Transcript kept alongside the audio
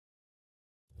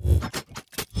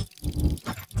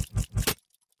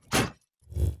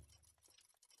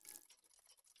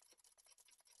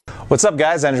What's up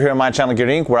guys, Andrew here on my channel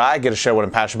GamerNexus, where I get to share what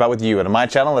I'm passionate about with you. And on my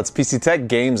channel, that's PC tech,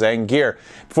 games, and gear.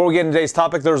 Before we get into today's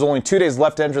topic, there's only 2 days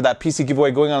left to enter that PC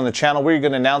giveaway going on the channel. We're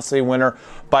going to announce a winner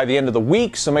by the end of the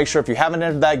week. So make sure if you haven't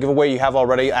entered that giveaway, you have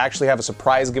already. I actually have a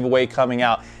surprise giveaway coming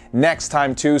out next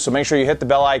time too. So make sure you hit the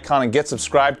bell icon and get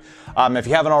subscribed if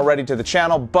you haven't already to the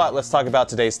channel. But let's talk about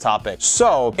today's topic.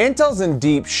 So Intel's in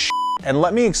deep shit. And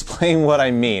let me explain what I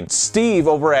mean. Steve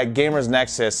over at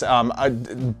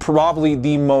GamerNexus, probably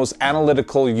the most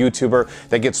analytical YouTuber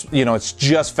that gets, it's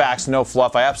just facts, no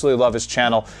fluff. I absolutely love his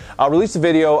channel. Released a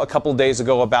video a couple days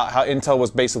ago about how Intel was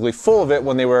basically full of it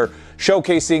when they were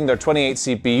showcasing their 28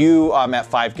 CPU at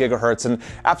 5 gigahertz. And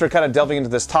after kind of delving into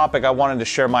this topic, I wanted to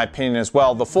share my opinion as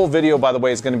well. The full video, by the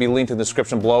way, is going to be linked in the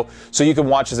description below, so you can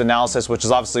watch his analysis, which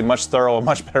is obviously much thorough and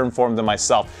much better informed than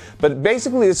myself. But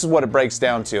basically, this is what it breaks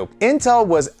down to. Intel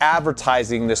was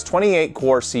advertising this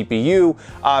 28-core CPU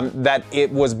that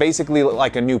it was basically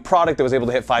like a new product that was able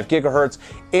to hit 5 gigahertz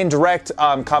in direct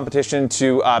competition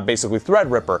to basically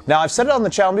Threadripper. Now, I've said it on the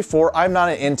channel before, I'm not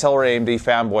an Intel or AMD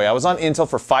fanboy. I was on Intel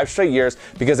for 5 straight years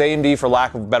because AMD, for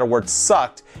lack of a better word,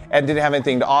 sucked and didn't have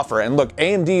anything to offer. And look,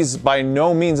 AMD's by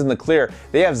no means in the clear.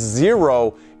 They have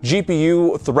zero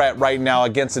GPU threat right now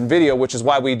against NVIDIA, which is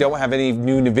why we don't have any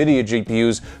new NVIDIA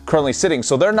GPUs currently sitting.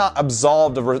 So they're not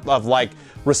absolved of like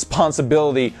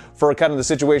responsibility for kind of the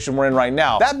situation we're in right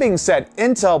now. That being said,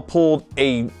 Intel pulled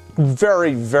a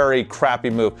very, very crappy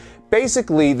move.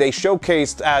 Basically, they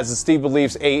showcased, as Steve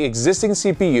believes, a existing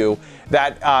CPU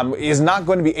that is not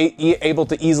going to be able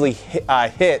to easily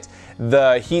hit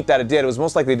the heat that it did. It was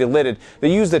most likely delidded.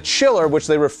 They used a chiller, which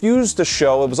they refused to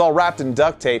show. It was all wrapped in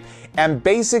duct tape, and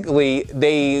basically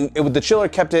the chiller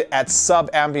kept it at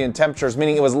sub-ambient temperatures,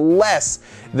 meaning it was less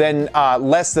than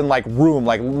like room,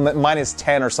 like minus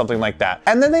 10 or something like that.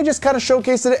 And then they just kind of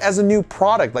showcased it as a new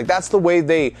product. Like, that's the way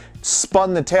they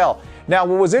spun the tale. Now,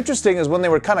 what was interesting is when they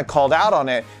were kind of called out on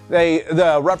it,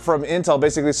 the rep from Intel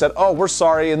basically said, "Oh, we're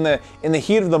sorry. In the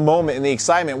heat of the moment, in the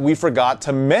excitement, we forgot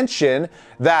to mention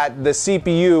that the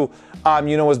CPU,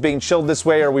 was being chilled this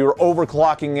way, or we were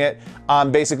overclocking it.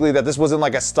 Basically, that this wasn't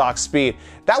like a stock speed."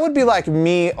 That would be like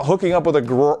me hooking up with a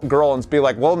girl and be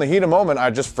like, "Well, in the heat of the moment,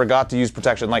 I just forgot to use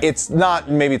protection." Like,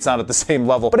 maybe it's not at the same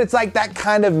level, but it's like that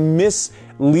kind of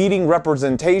misleading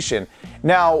representation.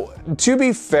 Now, to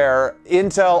be fair,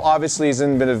 Intel obviously is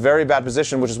in a very bad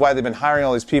position, which is why they've been hiring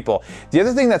all these people. The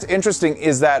other thing that's interesting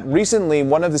is that recently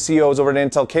one of the CEOs over at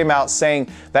Intel came out saying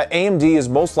that AMD is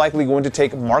most likely going to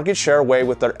take market share away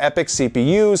with their EPYC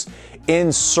CPUs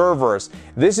in servers.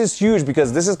 This is huge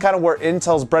because this is kind of where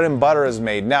Intel's bread and butter is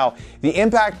made. Now, the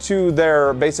impact to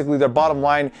their bottom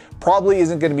line probably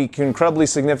isn't going to be incredibly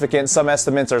significant. Some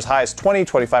estimates are as high as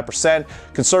 20-25%.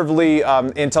 Conservatively,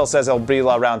 Intel says it'll be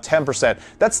around 10%.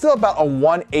 That's still about a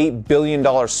 $1.8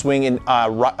 billion swing in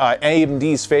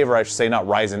AMD's favor, I should say, not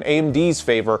Ryzen, AMD's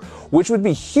favor, which would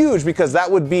be huge because that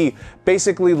would be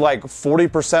basically like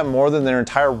 40% more than their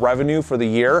entire revenue for the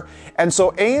year. And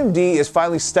so AMD is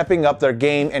finally stepping up their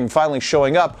game and finally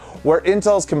showing up, where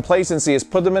Intel's complacency has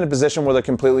put them in a position where they're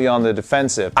completely on the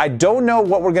defensive. I don't know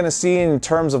what we're going to see in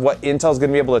terms of what Intel's going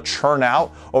to be able to churn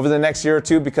out over the next year or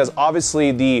two, because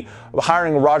obviously the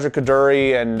hiring Roger Kaduri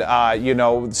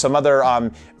and some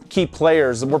other key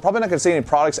players, we're probably not going to see any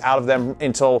products out of them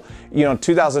until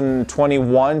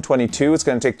 2021, 22. It's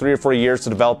going to take 3 or 4 years to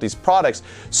develop these products.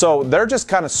 So they're just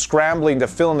kind of scrambling to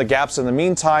fill in the gaps. In the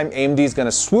meantime, AMD is going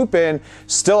to swoop in,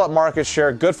 still at market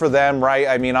share. Good for them, right?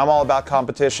 I mean, I'm all about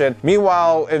competition.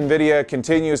 Meanwhile, NVIDIA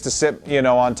continues to sit,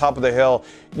 on top of the hill,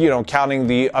 counting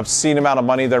the obscene amount of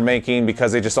money they're making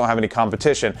because they just don't have any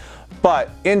competition. But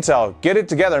Intel, get it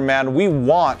together, man. We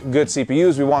want good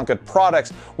CPUs. We want good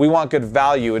products. We want good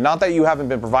value. And not that you haven't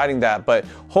been providing that, but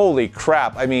holy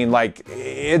crap. I mean, like,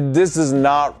 this does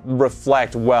not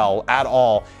reflect well at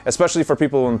all, especially for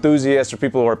people who are enthusiasts or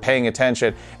people who are paying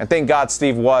attention. And thank God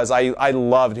Steve was. I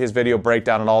loved his video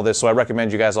breakdown and all this, so I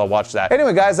recommend you guys all watch that.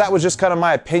 Anyway, guys, that was just kind of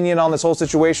my opinion on this whole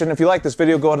situation. If you like this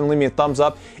video, go ahead and leave me a thumbs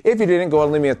up. If you didn't, go ahead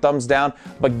and leave me a thumbs down.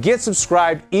 But get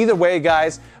subscribed. Either way,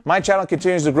 guys, my channel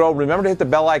continues to grow. Remember to hit the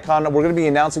bell icon. We're going to be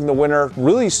announcing the winner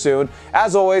really soon.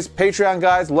 As always, Patreon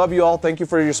guys, love you all. Thank you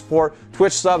for your support.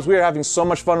 Twitch subs, we are having so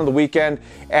much fun on the weekend.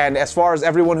 And as far as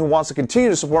everyone who wants to continue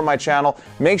to support my channel,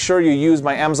 make sure you use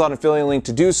my Amazon affiliate link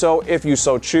to do so if you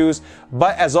so choose.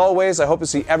 But as always, I hope to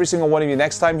see every single one of you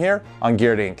next time here on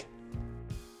GamerNexus.